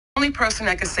only person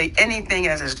that can say anything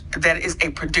that is a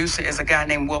producer is a guy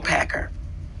named Will Packer.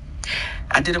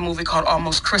 I did a movie called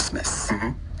Almost Christmas.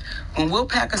 When Will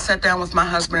Packer sat down with my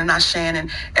husband and I, Shannon,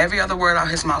 every other word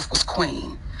out his mouth was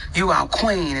queen. You our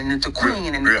queen, and the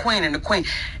queen, and the queen, and the queen.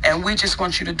 And we just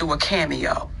want you to do a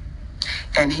cameo.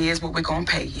 And here's what we're going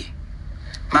to pay you.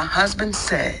 My husband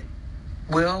said,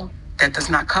 Will, that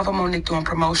does not cover Monique doing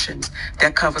promotions.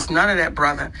 That covers none of that,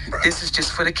 brother. Right. This is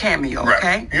just for the cameo,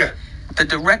 okay? Yeah. The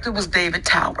director was David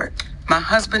Talbot. My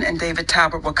husband and David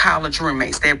Talbot were college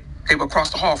roommates. They were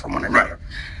across the hall from one another.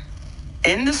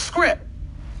 Right. In the script,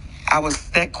 I was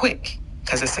that quick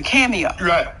because it's a cameo.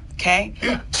 Right. Okay?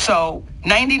 Yeah. So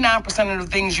 99% of the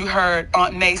things you heard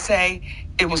Aunt May say,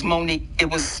 it was Monique, it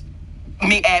was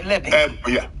me ad-libbing.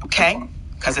 Yeah. Okay?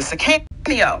 Because it's a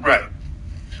cameo. Right.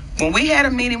 When we had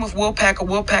a meeting with Will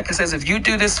Packer says, if you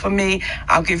do this for me,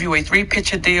 I'll give you a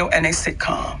 3-picture deal and a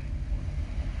sitcom.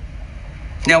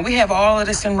 Now, we have all of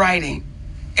this in writing.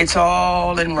 It's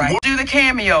all in writing. We'll do the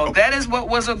cameo. That is what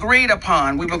was agreed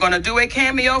upon. We were going to do a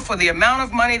cameo for the amount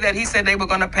of money that he said they were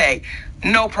going to pay.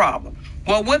 No problem.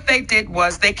 Well, what they did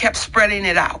was they kept spreading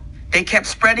it out. They kept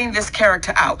spreading this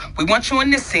character out. We want you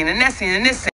in this scene, and that scene, and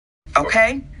this scene.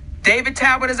 Okay? David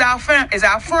Talbot is our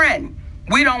friend.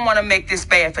 We don't want to make this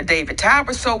bad for David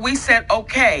Talbot, so we said,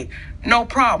 okay, no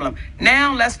problem.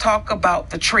 Now let's talk about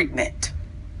the treatment.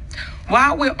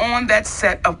 While we're on that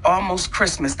set of Almost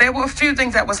Christmas, there were a few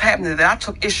things that was happening that I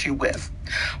took issue with.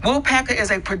 Will Packer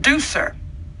is a producer.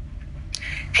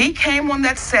 He came on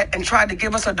that set and tried to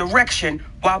give us a direction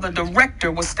while the director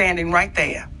was standing right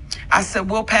there. I said,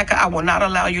 Will Packer, I will not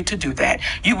allow you to do that.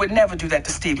 You would never do that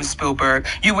to Steven Spielberg.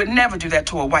 You would never do that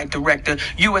to a white director.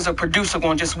 You as a producer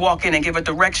going to just walk in and give a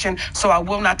direction, so I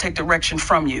will not take direction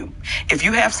from you. If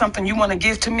you have something you want to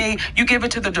give to me, you give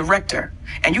it to the director.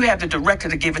 And you have the director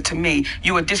to give it to me.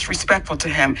 You are disrespectful to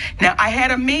him. Now, I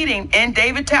had a meeting in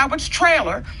David Talbot's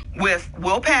trailer with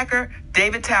Will Packer,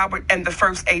 David Talbot, and the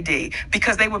first AD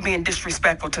because they were being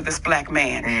disrespectful to this black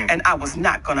man. And I was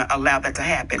not going to allow that to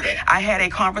happen. I had a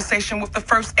conversation with the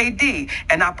first AD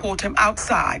and I pulled him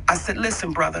outside. I said,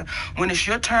 listen, brother, when it's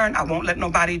your turn, I won't let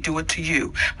nobody do it to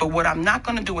you. But what I'm not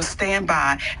going to do is stand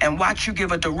by and watch you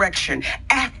give a direction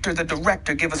after the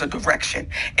director gives us a direction.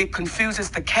 It confuses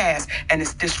the cast and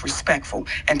it's disrespectful.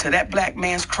 And to that black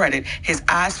man's credit, his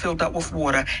eyes filled up with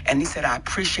water and he said, I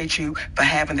appreciate you for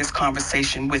having this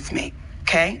conversation with me.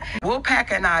 Okay? Will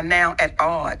Packer and I are now at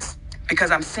odds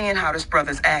because I'm seeing how this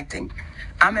brother's acting.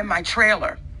 I'm in my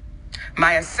trailer.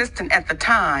 My assistant at the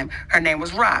time, her name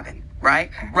was Robin, right?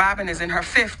 Robin is in her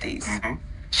 50s.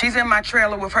 She's in my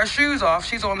trailer with her shoes off.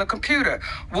 She's on the computer.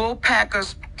 Will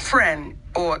Packer's friend,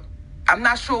 or I'm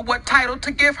not sure what title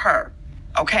to give her,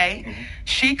 okay?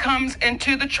 She comes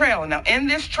into the trailer. Now, in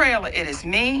this trailer, it is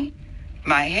me,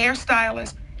 my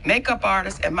hairstylist, makeup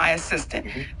artist, and my assistant.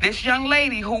 This young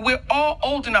lady, who we're all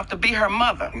old enough to be her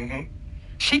mother,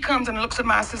 she comes and looks at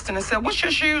my assistant and said, what's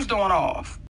your shoes doing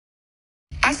off?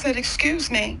 I said,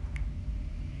 excuse me,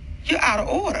 you're out of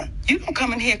order. You don't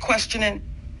come in here questioning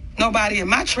nobody in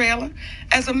my trailer.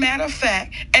 As a matter of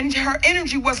fact, and her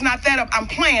energy was not that of, I'm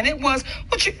playing. It was,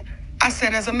 what you, I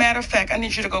said, as a matter of fact, I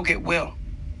need you to go get Will.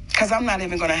 Because I'm not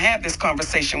even going to have this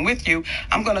conversation with you.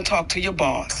 I'm going to talk to your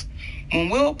boss. When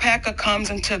Will Packer comes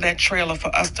into that trailer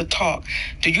for us to talk,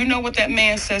 do you know what that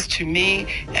man says to me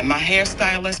and my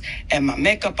hairstylist and my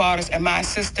makeup artist and my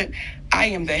assistant? I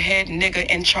am the head nigga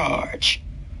in charge.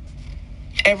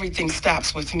 Everything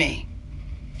stops with me.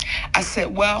 I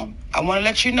said, well, I want to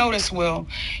let you know this, Will.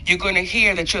 You're going to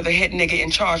hear that you're the head nigga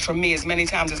in charge from me as many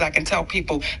times as I can tell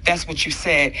people that's what you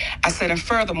said. I said, and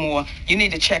furthermore, you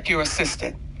need to check your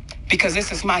assistant. Because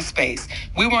this is my space.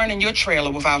 We weren't in your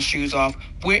trailer with our shoes off.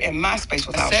 We're in my space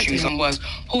with our shoes on. Was,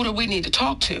 who do we need to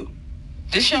talk to?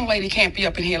 This young lady can't be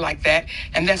up in here like that.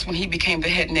 And that's when he became the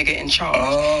head nigga in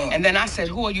charge. And then I said,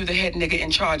 who are you the head nigga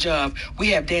in charge of? We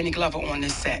have Danny Glover on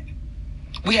this set.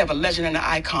 We have a legend and an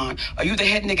icon. Are you the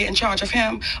head nigga in charge of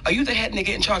him? Are you the head nigga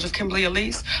in charge of Kimberly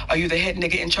Elise? Are you the head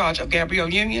nigga in charge of Gabrielle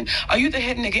Union? Are you the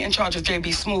head nigga in charge of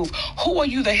JB Smooth? Who are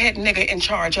you the head nigga in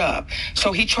charge of?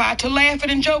 So he tried to laugh it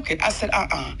and joke it. I said,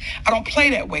 I don't play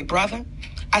that way, brother.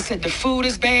 I said, the food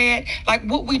is bad. Like,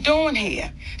 what we doing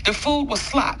here? The food was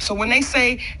slop. So when they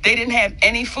say they didn't have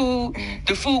any food,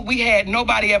 the food we had,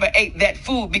 nobody ever ate that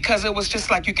food because it was just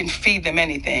like you can feed them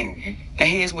anything. Now,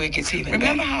 here's where it gets even better.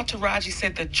 Remember how Taraji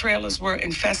said the trailers were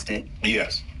infested?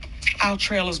 Yes. Our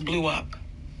trailers blew up.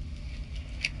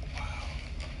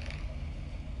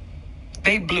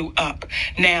 They blew up.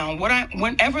 Now,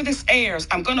 whenever this airs,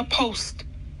 I'm going to post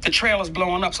the trailers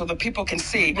blowing up so that people can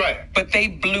see. Right. But they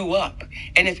blew up.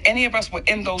 And if any of us were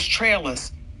in those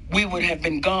trailers, we would have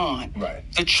been gone. Right.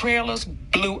 The trailers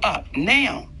blew up.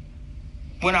 Now,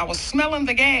 when I was smelling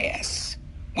the gas,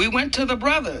 we went to the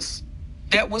brothers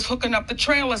that was hooking up the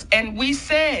trailers, and we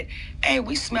said, hey,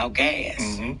 we smell gas.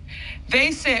 Mm-hmm.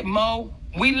 They said, Mo,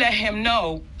 we let him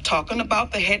know, talking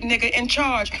about the head nigga in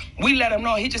charge, we let him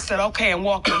know. He just said, okay, and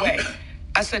walked away.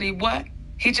 I said, he what?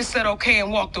 He just said, okay,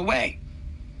 and walked away.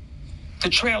 The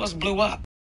trailers blew up.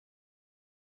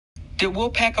 Did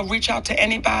Will Packer reach out to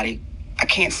anybody? I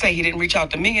can't say he didn't reach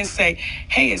out to me and say,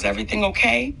 hey, is everything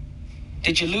okay?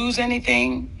 Did you lose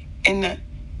anything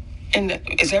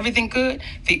is everything good?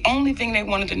 The only thing they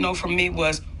wanted to know from me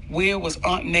was, where was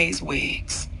Aunt May's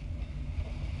wigs?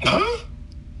 Huh?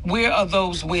 Where are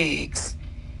those wigs?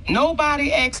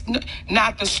 Nobody asked,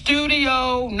 not the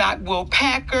studio, not Will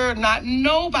Packer, not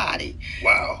nobody.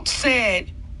 Wow.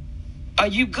 Said, are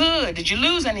you good? Did you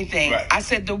lose anything? Right. I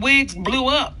said, the wigs blew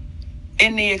up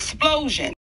in the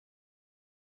explosion.